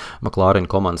arī McLaren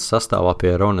komandas sastāvā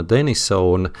pie Rona Denisa,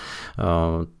 un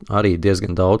arī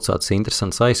diezgan daudz tāds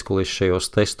interesants aizkulis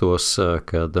šajos testos,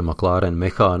 kad McLaren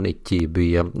mehāniķi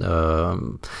bija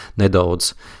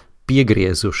nedaudz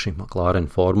piegriezuši McLaren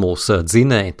formulas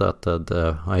dzinēji, tātad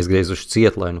aizgriezuši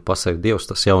ciet, lai pasaka Dievs,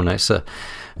 tas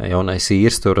jaunais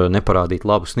īrs tur neparādīt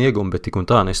labu sniegumu, bet tik un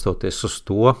tā nestoties uz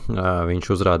to,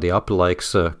 viņš uzrādīja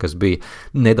aprilaiks, kas bija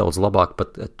nedaudz labāk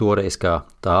pat toreiz kā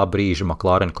tā brīža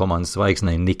McLaren komandas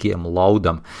zvaigznei Nikijam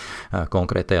Laudam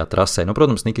konkrētajā trasē.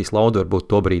 Protams, Nikijs Lauda varbūt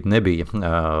to brīdi nebija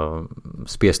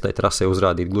spiestai trasē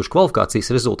uzrādīt gluži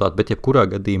kvalifikācijas rezultātu, bet jebkurā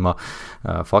gadījumā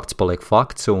fakts paliek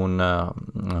fakts, un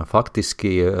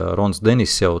faktiski Rons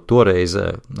Denis jau toreiz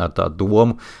ar tādu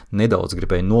domu nedaudz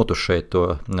gribēja notušēt to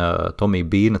Tomija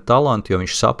Bīna talantu, jo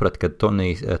viņš saprata, ka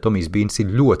Tomijs Bīns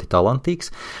ir ļoti talantīgs,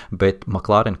 bet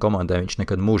McLaren komandai viņš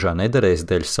nekad mūžā nederēs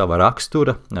dēļ sava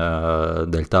rakstura,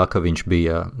 dēļ tā, ka viņš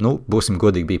bija, būsim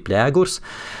godīgi, bija pļēgurs,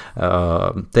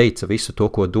 teica visu to,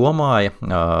 ko domāja,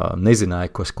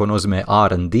 nezināja, ko nozīmē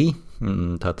R&D,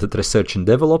 tātad Research and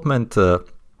Development,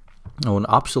 un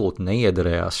absolūti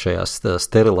neiederējās šajā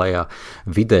sterilajā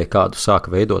vidē, kādu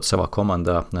sāka veidot savā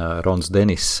komandā Rons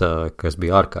Denis, kas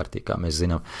bija ārkārtīgi, kā mēs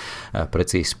zinām,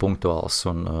 precīzi punktuāls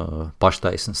un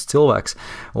paštaisns cilvēks.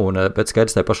 Un pēc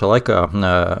skaidrs tajā pašā laikā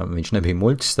viņš nebija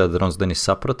muļķis, tad Rons Denis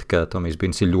saprata, ka Tomijs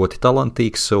Bīns ir ļoti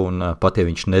talantīgs, un pat ja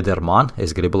viņš neder man,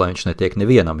 es gribu, lai viņš netiek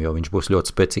nevienam, jo viņš būs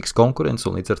ļoti spēcīgs konkurents,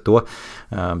 un līdz ar to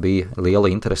bija liela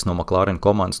interese no McLaren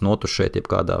komandas notušēt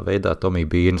jebkādā veidā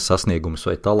Tomija Bīna sasniegumus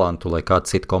vai talantu, lai kāda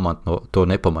cita komanda to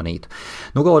nepamanītu.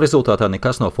 Gala rezultātā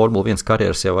nekas no Formula 1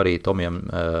 karjeras jau arī Tomijam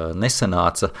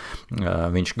nesanāca.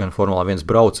 Viņš gan Formula 1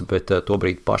 brauca, bet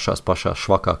tobrīd pašās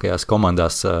švakākajās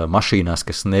komandās mašīnās,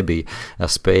 kas nebija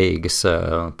spējīgas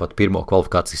pat pirmo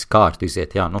kvalifikācijas kārtu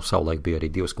iziet. Savulaik bija arī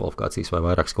 2 kvalifikācijas vai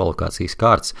vairākas kvalifikācijas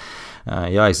kārtas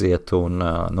jāiziet,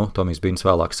 un Tomijs Bīns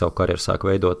vēlāk savu karjeru sāk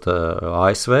veidot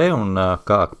ASV, un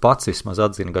kā pats vismaz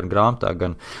atzina gan grāmatā,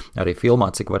 gan arī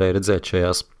filmā, cik varēja redzēt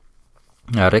šajās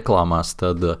reklāmās,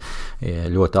 tad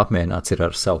ļoti apmierināts ir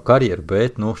ar savu karjeru,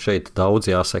 bet šeit daudz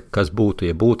jāsaka, kas būtu,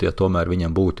 ja tomēr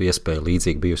viņam būtu iespēja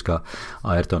līdzīgi bijusi kā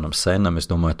Ayrtonam Sennam. Es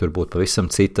domāju, tur būtu pavisam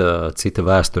cita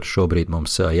vēsture šobrīd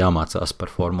mums jāmācās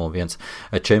par Formula 1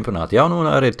 čempionātu. Un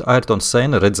arī Ayrtons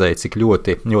Senna redzēja, cik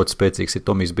ļoti spēcīgs ir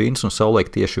Tomijs Bīns, un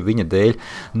savulaik tieši viņa dēļ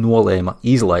nolēma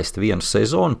izlaist vienu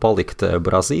sezonu, palikt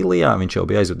Brazīlijā. Viņš jau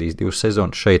bija aizvadījis 2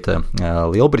 sezonas šeit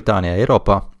Lielbritānijā,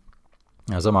 Eiropā,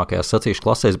 zemākajās sacīkšu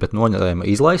klasēs, bet nolēma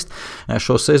izlaist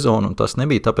šo sezonu, un tas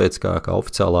nebija tāpēc, kā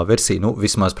oficiālā versija,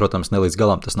 vismaz, protams, ne līdz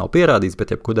galam tas nav pierādīts,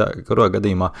 bet jebkurā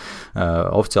gadījumā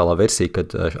oficiālā versija,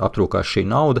 kad aptrūkās šī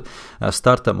nauda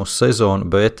startam uz sezonu,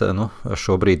 bet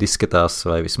šobrīd izskatās,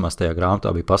 vai vismaz tajā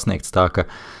grāmatā bija pasniegts tā, ka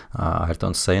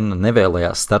Ayrtons Senna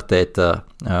nevēlējās startēt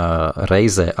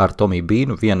reizē ar Tomiju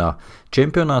Bīnu vienā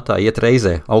čempionātā, iet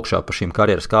reizē augšā pa šīm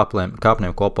karjeras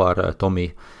kāpnēm kopā ar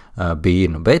Tomiju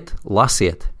Bīnu, bet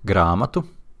lasiet grāmatu,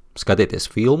 skatieties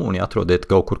filmu, un ja atrodiet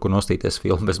kaut kur nostīties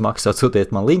filmu bez maksas,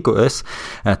 atsūtiet man linku, es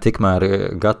tikmēr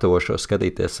gatavošos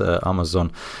skatīties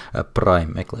Amazon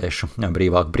Prime, meklēšu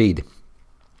brīvāku brīdi.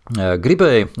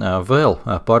 Gribēju vēl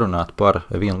parunāt par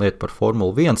vienu lietu par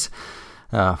Formulu 1.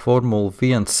 Formula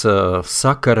 1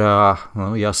 sakarā,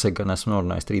 jāsaka, gan esmu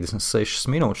norunājis 36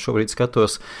 minūtes, šobrīd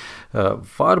skatos,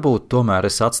 varbūt tomēr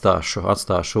es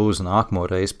atstāšu uz nākamo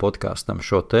reizi podkāstam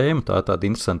šo tēmu, tā ir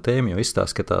tāda interesanta tēma, jo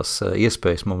izskatās,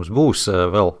 iespējas mums būs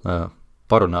vēl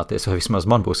parunāties, vai vismaz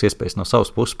man būs iespējas no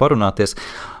savas puses parunāties.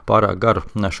 Pārāk garu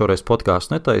šoreiz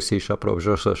podkāstu netaisīšu,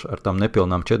 aprobežošos ar tām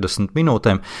nepilnām 40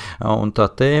 minūtēm, un tā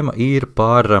tēma ir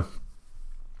par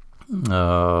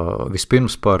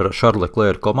vispirms par Charles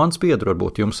Leclerc komandas biedru,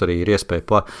 varbūt jums arī ir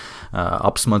iespēja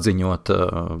apsmadziņot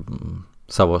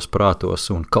savos prātos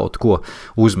un kaut ko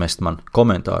uzmest man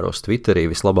komentāros Twitterī.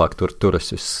 Vislabāk tur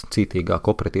es viscītīgāk,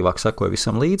 operatīvāk sekoju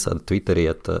visam līdz, tad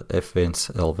Twitteriet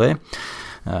F1LV,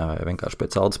 vienkārši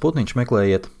pēc Aldis Putniņš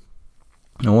meklējiet.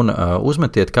 Un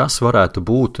uzmetiet, kas varētu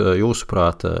būt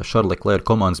jūsuprāt Charles Leclerc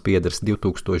komandas biedrs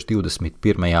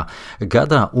 2021.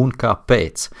 gadā un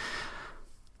kāpēc.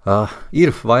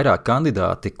 Ir vairāk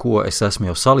kandidāti, ko es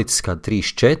esmu jau salicis kā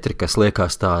 3-4, kas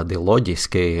liekas tādi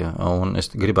loģiski, un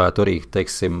es gribētu arī,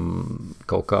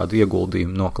 kaut kādu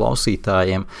ieguldījumu no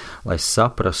klausītājiem, lai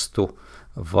saprastu,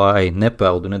 vai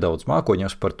nepeldu nedaudz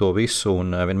mākoņos par to visu,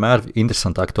 un vienmēr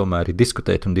interesantāk tomēr ir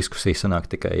diskutēt, un diskusija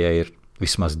sanāk tikai, ja ir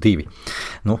vismaz 2.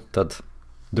 Tad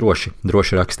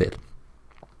droši rakstiet.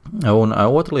 Un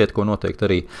otra lieta, ko noteikti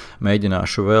arī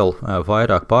mēģināšu vēl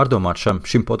vairāk pārdomāt,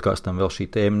 šim podkāstam vēl šī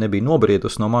tēma nebija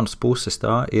nobriedusi no manas puses,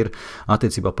 tā ir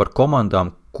attiecībā par komandām,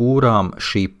 kurām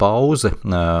šī pauze,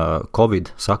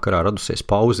 Covid sakarā radusies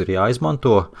pauze ir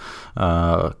jāizmanto,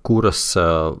 kuras,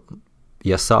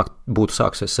 ja būtu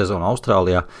sāksies sezona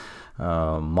Austrālijā,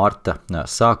 marta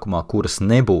sākumā, kuras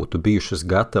nebūtu bijušas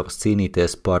gatavas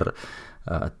cīnīties par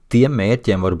tiem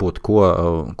mērķiem, varbūt,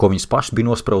 ko viņas paši bija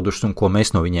nospraudušas un ko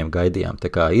mēs no viņiem gaidījām.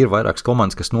 Tā kā ir vairākas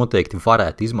komandas, kas noteikti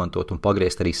varētu izmantot un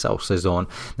pagriezt arī savu sezonu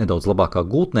nedaudz labākā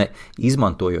gultnē,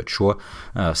 izmantojot šo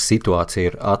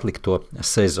situāciju ar atlikto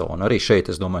sezonu. Arī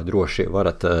šeit, es domāju, droši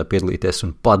varat piedalīties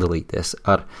un padalīties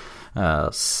ar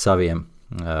saviem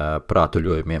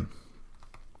prātuļojumiem.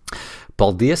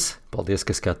 Paldies,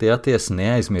 ka skatījāties,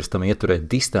 neaizmirstam ieturēt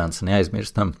distanci,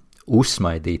 neaizmirstam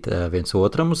uzsmaidīt viens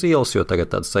otram uz ielas, jo tagad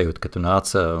tāds sajūta, ka tu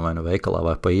nāc vai nu veikalā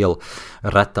vai pa ielu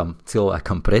retam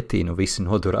cilvēkam pretī, visi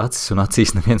nodur acis un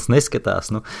acīs neviens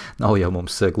neskatās, nav jau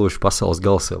mums gluži pasaules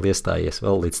gals vēl iestājies,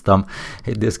 vēl līdz tam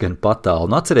ir diezgan patālu.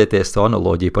 Un atcerieties to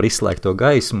analoģiju par izslēgto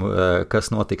gaismu,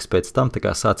 kas notiks pēc tam, tā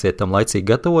kā sāciet tam laicīgi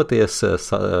gatavoties,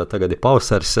 tagad ir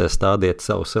pavasaris, stādiet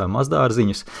savus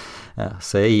mazdārziņus,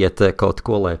 sējiet kaut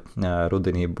ko, lai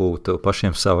rudenī būtu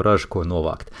pašiem savu ražu, ko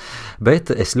novākt.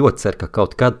 Bet es ļoti ceru, ka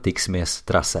kaut kad tiksimies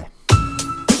trasē.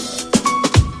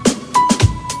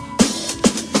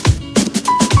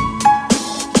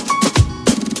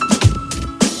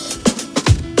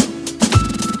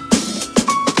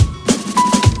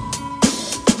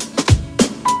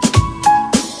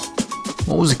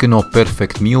 Mūzika no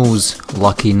Perfect Muse,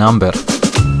 Lucky Number.